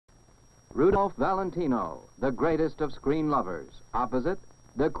Rudolph Valentino, the greatest of screen lovers. Opposite,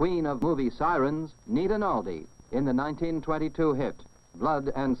 the queen of movie sirens, Nita Naldi, in the 1922 hit,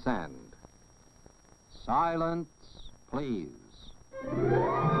 Blood and Sand. Silence, please.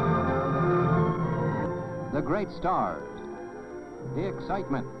 The great stars, the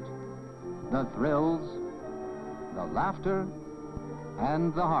excitement, the thrills, the laughter,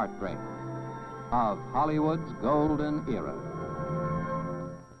 and the heartbreak of Hollywood's golden era.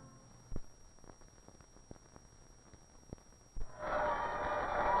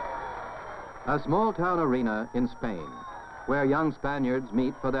 A small-town arena in Spain, where young Spaniards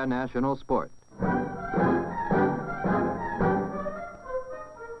meet for their national sport.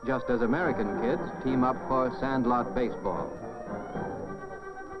 Just as American kids team up for sandlot baseball.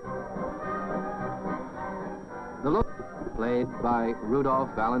 The look, played by Rudolph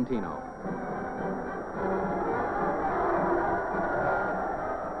Valentino.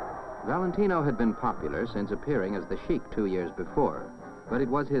 Valentino had been popular since appearing as the Sheik 2 years before, but it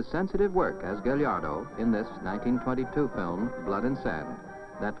was his sensitive work as Gallardo in this 1922 film, Blood and Sand,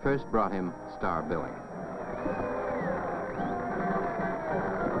 that first brought him star billing.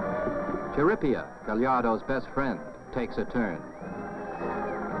 Chirripia, Gallardo's best friend, takes a turn.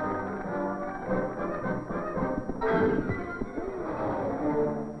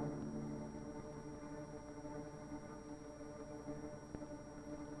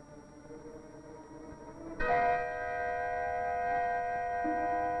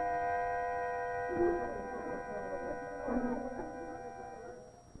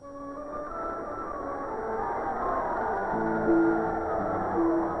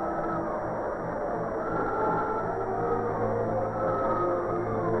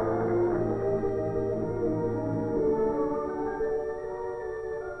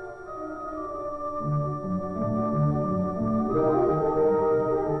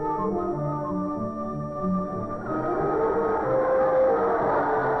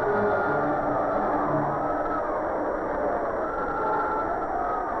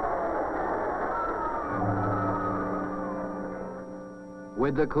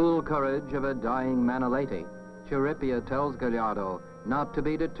 With the cool courage of a dying Manolete, Chirripia tells Gallardo not to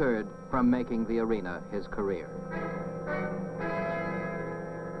be deterred from making the arena his career.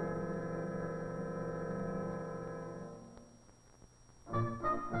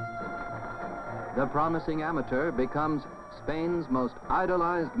 The promising amateur becomes Spain's most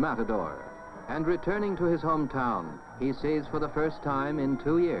idolized matador, and returning to his hometown, he sees for the first time in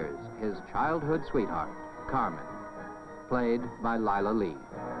 2 years his childhood sweetheart, Carmen, played by Lila Lee.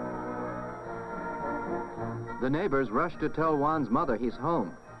 The neighbors rush to tell Juan's mother he's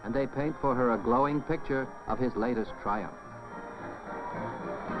home, and they paint for her a glowing picture of his latest triumph.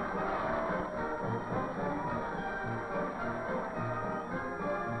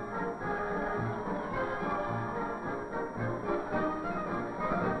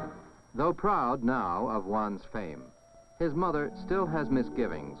 Though proud now of Juan's fame, his mother still has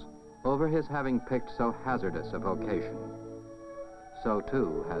misgivings over his having picked so hazardous a vocation. So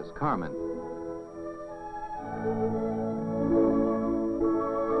too has Carmen.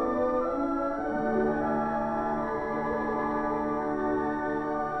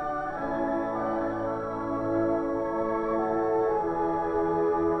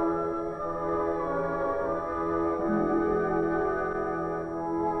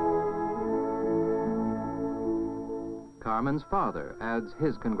 Carmen's father adds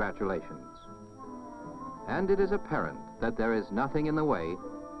his congratulations. And it is apparent that there is nothing in the way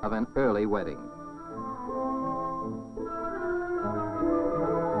of an early wedding.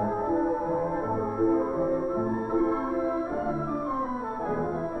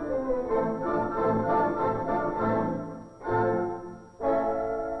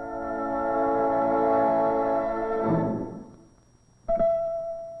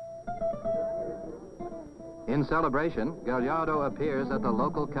 In celebration, Gallardo appears at the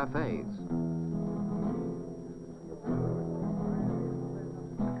local cafes.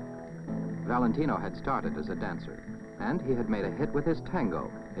 Valentino had started as a dancer, and he had made a hit with his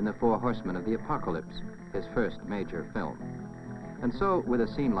tango in The Four Horsemen of the Apocalypse, his first major film. And so, with a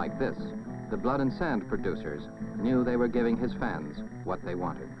scene like this, the Blood and Sand producers knew they were giving his fans what they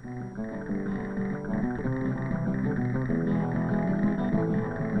wanted.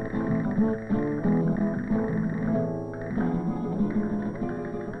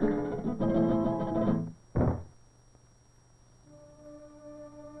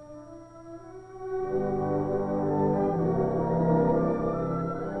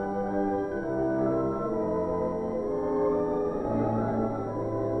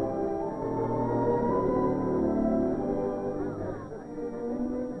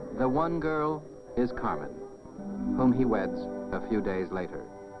 The one girl is Carmen, whom he weds a few days later.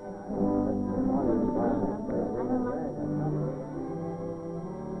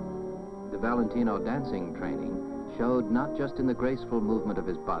 The Valentino dancing training showed not just in the graceful movement of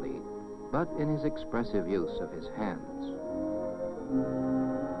his body, but in his expressive use of his hands.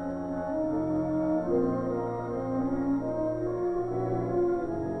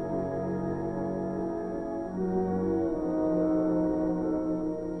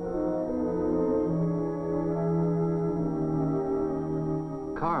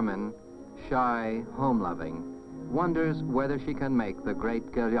 Carmen, shy, home-loving, wonders whether she can make the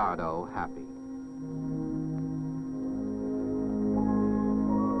great Gallardo happy.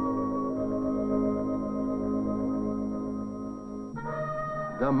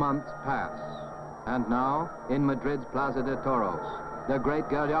 The months pass, and now, in Madrid's Plaza de Toros, the great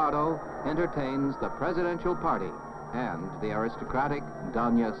Gallardo entertains the presidential party and the aristocratic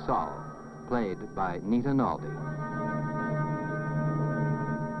Doña Sol, played by Nita Naldi.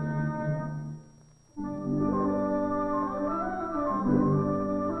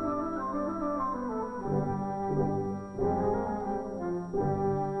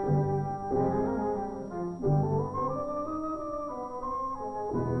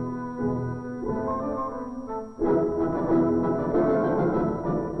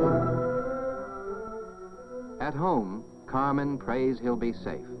 At home, Carmen prays he'll be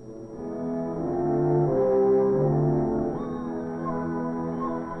safe.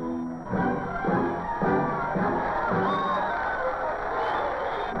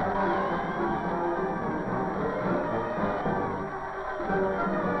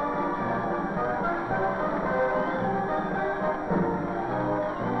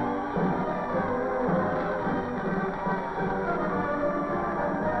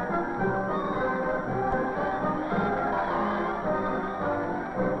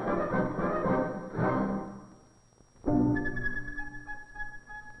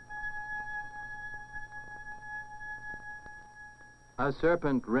 A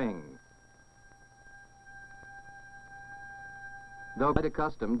serpent ring. Though quite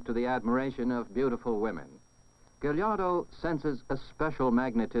accustomed to the admiration of beautiful women, Gallardo senses a special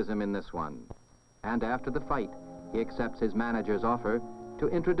magnetism in this one, and after the fight, he accepts his manager's offer to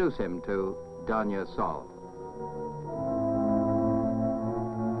introduce him to Doña Sol.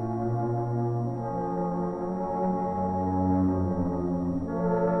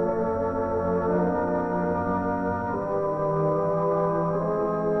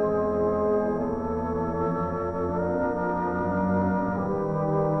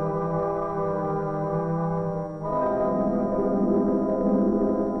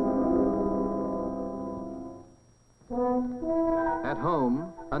 At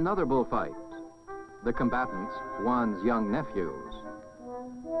home, another bullfight. The combatants, Juan's young nephews.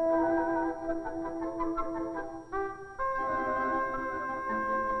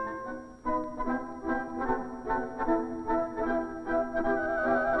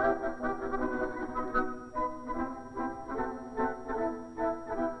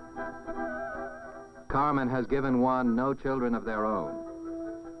 Carmen has given Juan no children of their own,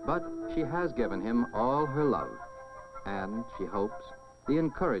 but she has given him all her love, and, she hopes, the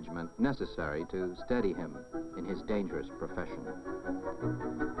encouragement necessary to steady him in his dangerous profession.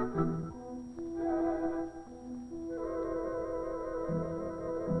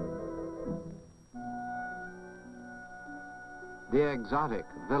 The exotic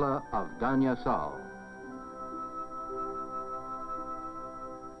villa of Doña Sol.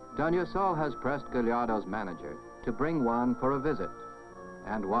 Doña Sol has pressed Gallardo's manager to bring Juan for a visit,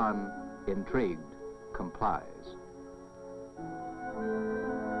 and Juan, intrigued, complies.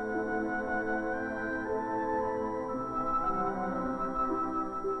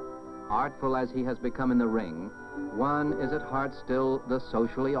 Artful as he has become in the ring, Juan is at heart still the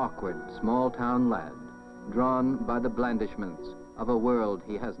socially awkward small-town lad, drawn by the blandishments of a world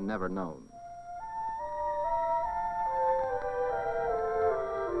he has never known.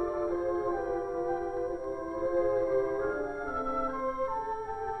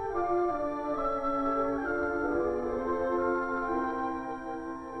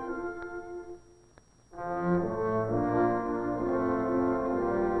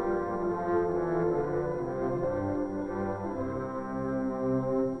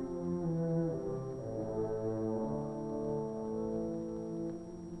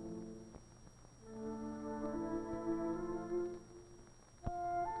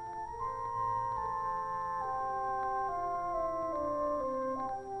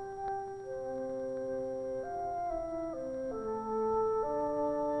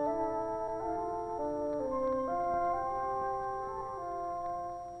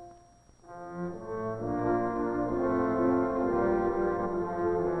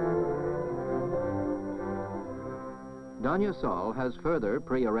 Doña Sol has further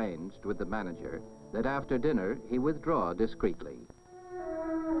prearranged with the manager that after dinner he withdraw discreetly.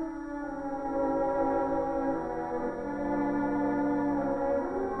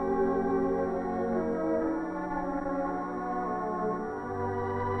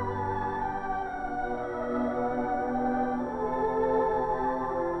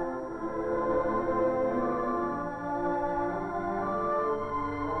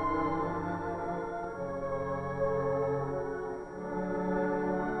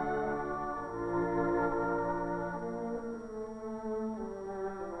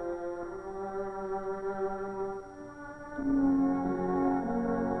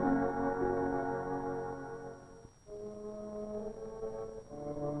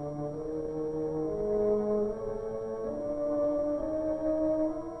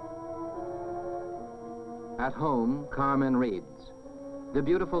 At home, Carmen reads. The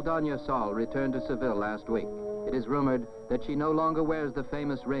beautiful Doña Sol returned to Seville last week. It is rumored that she no longer wears the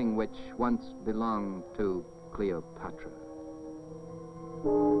famous ring which once belonged to Cleopatra.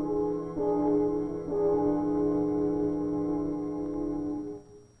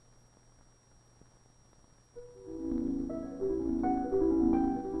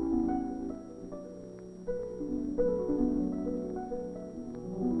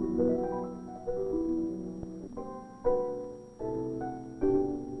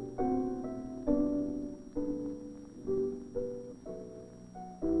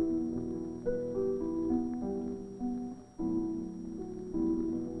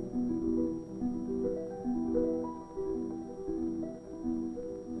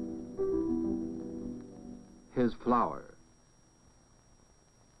 His flower.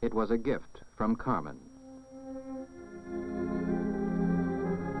 It was a gift from Carmen.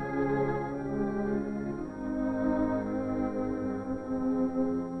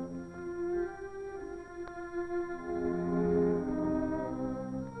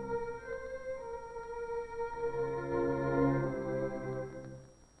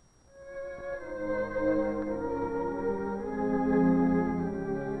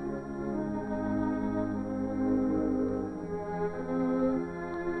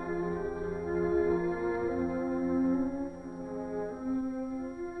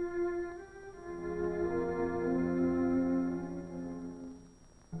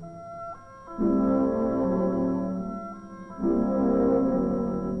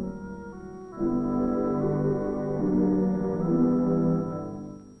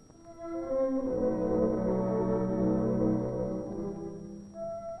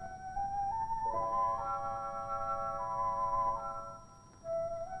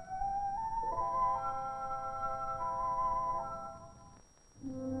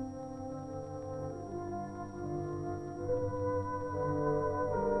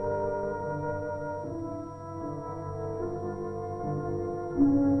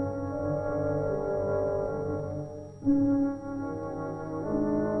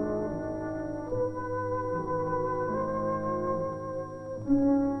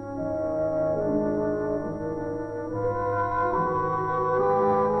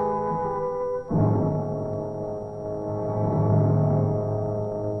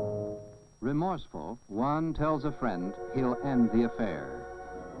 Remorseful, Juan tells a friend he'll end the affair.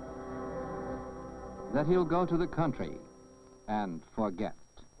 That he'll go to the country and forget.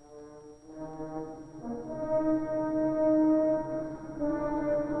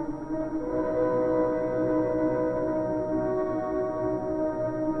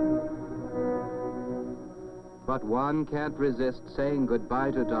 But Juan can't resist saying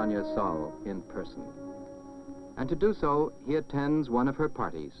goodbye to Doña Sol in person. And to do so, he attends one of her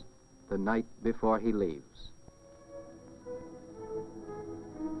parties the night before he leaves.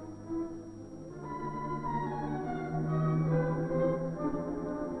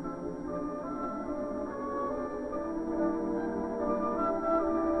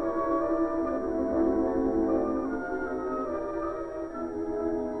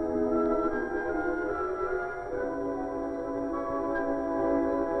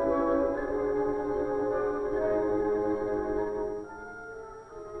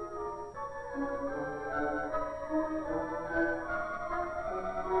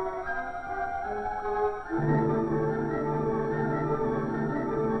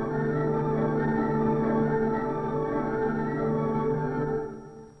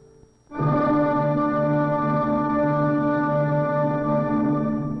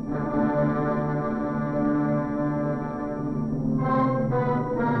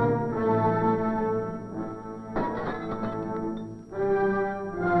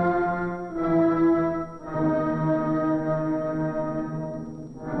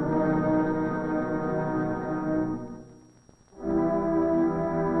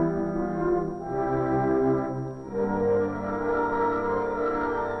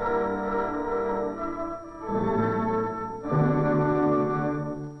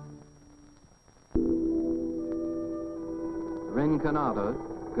 Granada,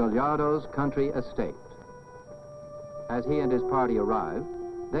 Gallardo's country estate. As he and his party arrive,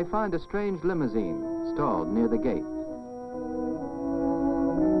 they find a strange limousine stalled near the gate.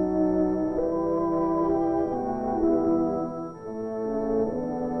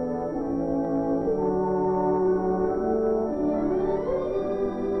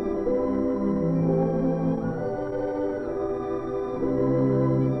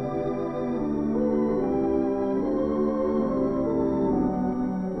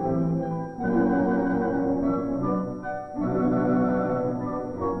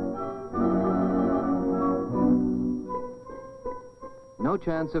 No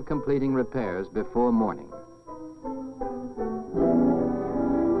chance of completing repairs before morning.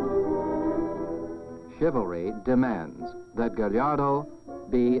 Chivalry demands that Gallardo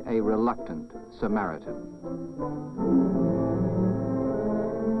be a reluctant Samaritan.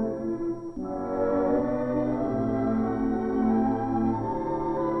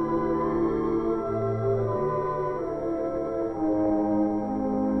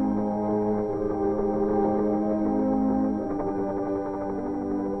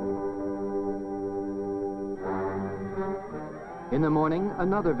 In the morning,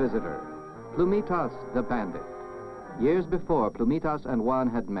 another visitor, Plumitas the bandit. Years before, Plumitas and Juan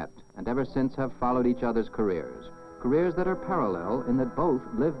had met, and ever since have followed each other's careers. Careers that are parallel in that both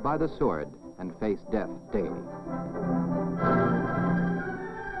live by the sword and face death daily.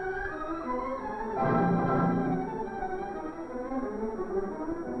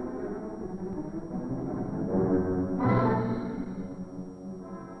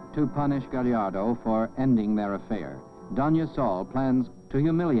 To punish Gallardo for ending their affair, Doña Sol plans to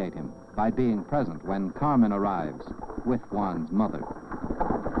humiliate him by being present when Carmen arrives with Juan's mother.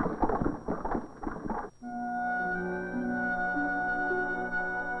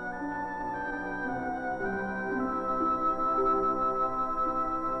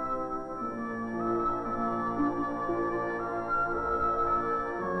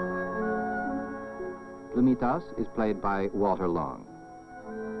 Plumitas is played by Walter Long.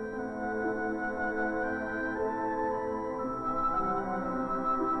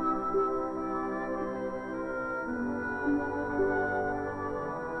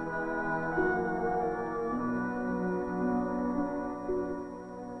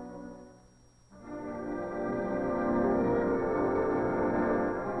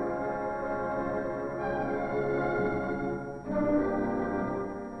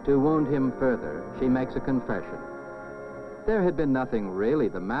 To wound him further, she makes a confession. There had been nothing really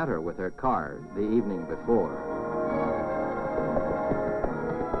the matter with her car the evening before.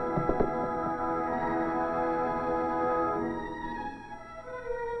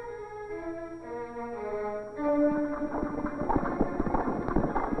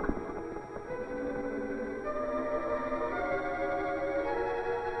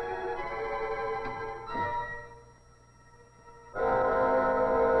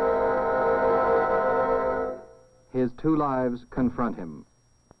 His two lives confront him,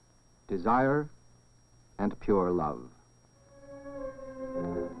 desire and pure love.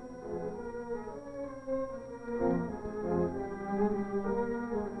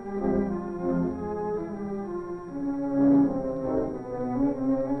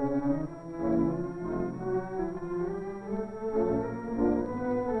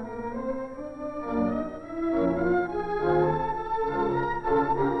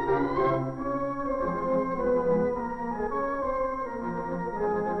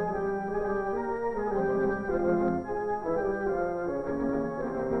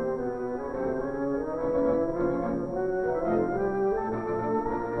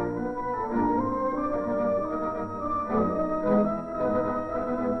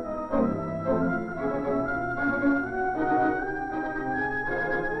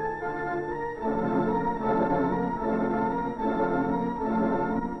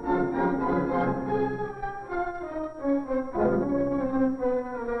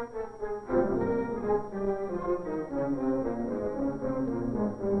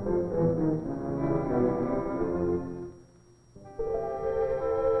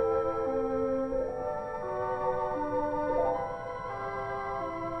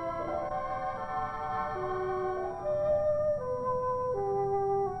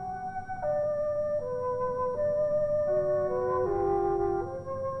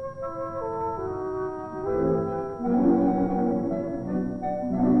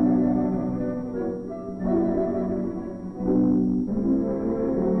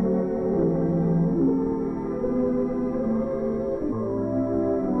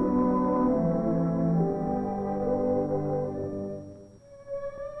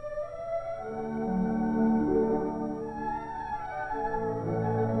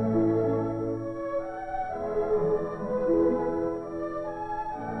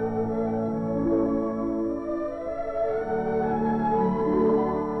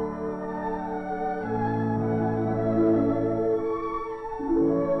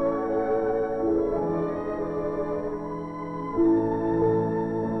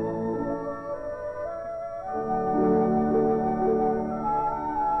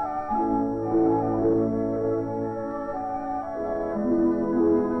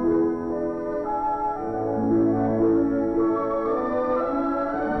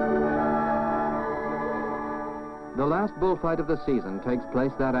 The last bullfight of the season takes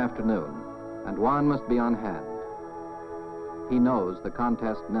place that afternoon, and Juan must be on hand. He knows the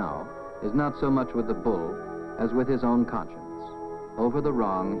contest now is not so much with the bull as with his own conscience, over the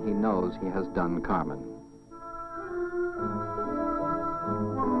wrong he knows he has done Carmen.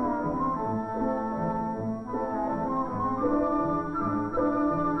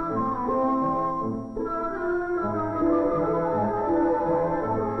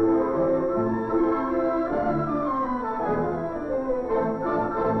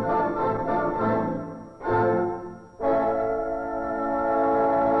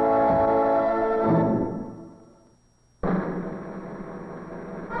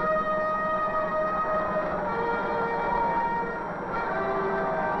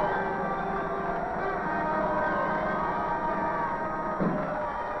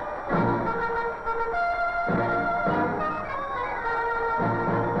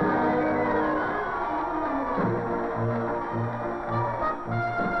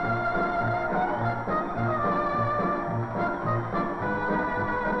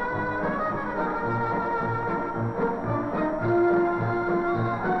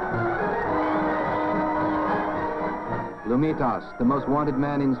 Lumitas, the most wanted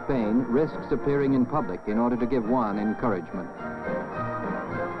man in Spain, risks appearing in public in order to give Juan encouragement.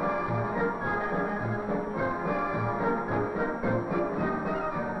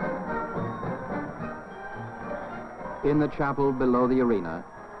 In the chapel below the arena,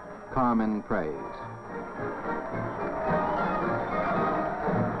 Carmen prays.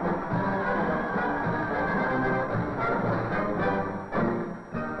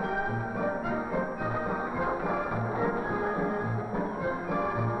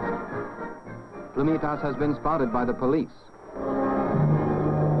 Lumitas has been spotted by the police.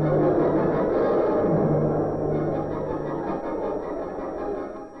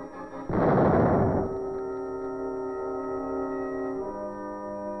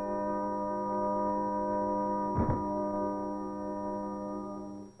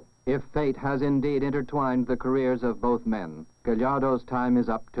 If fate has indeed intertwined the careers of both men, Gallardo's time is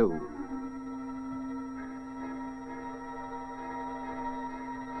up too.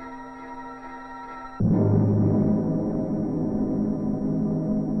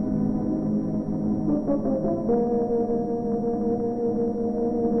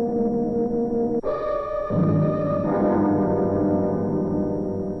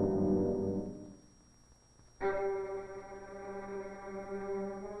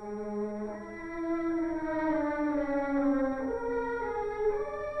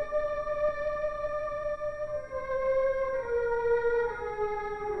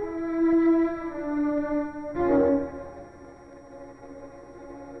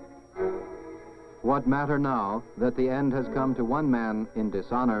 What matter now that the end has come to one man in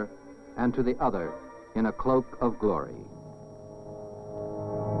dishonor and to the other in a cloak of glory?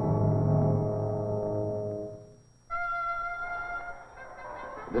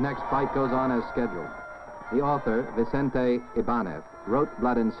 The next fight goes on as scheduled. The author, Vicente Ibanez, wrote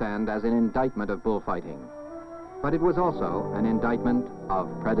Blood and Sand as an indictment of bullfighting, but it was also an indictment of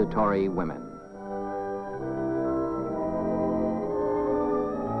predatory women.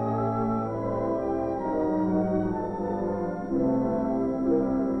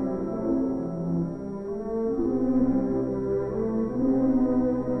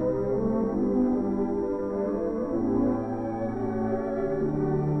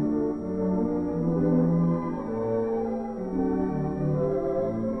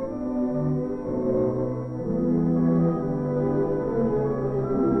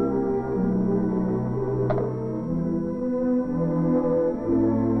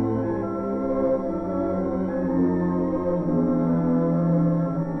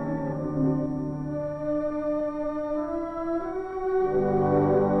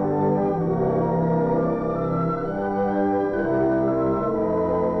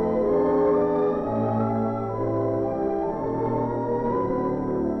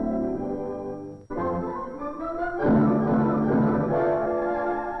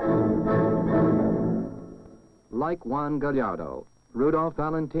 Like Juan Gallardo, Rudolph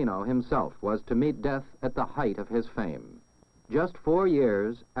Valentino himself was to meet death at the height of his fame, just 4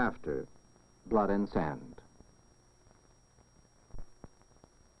 years after Blood and Sand.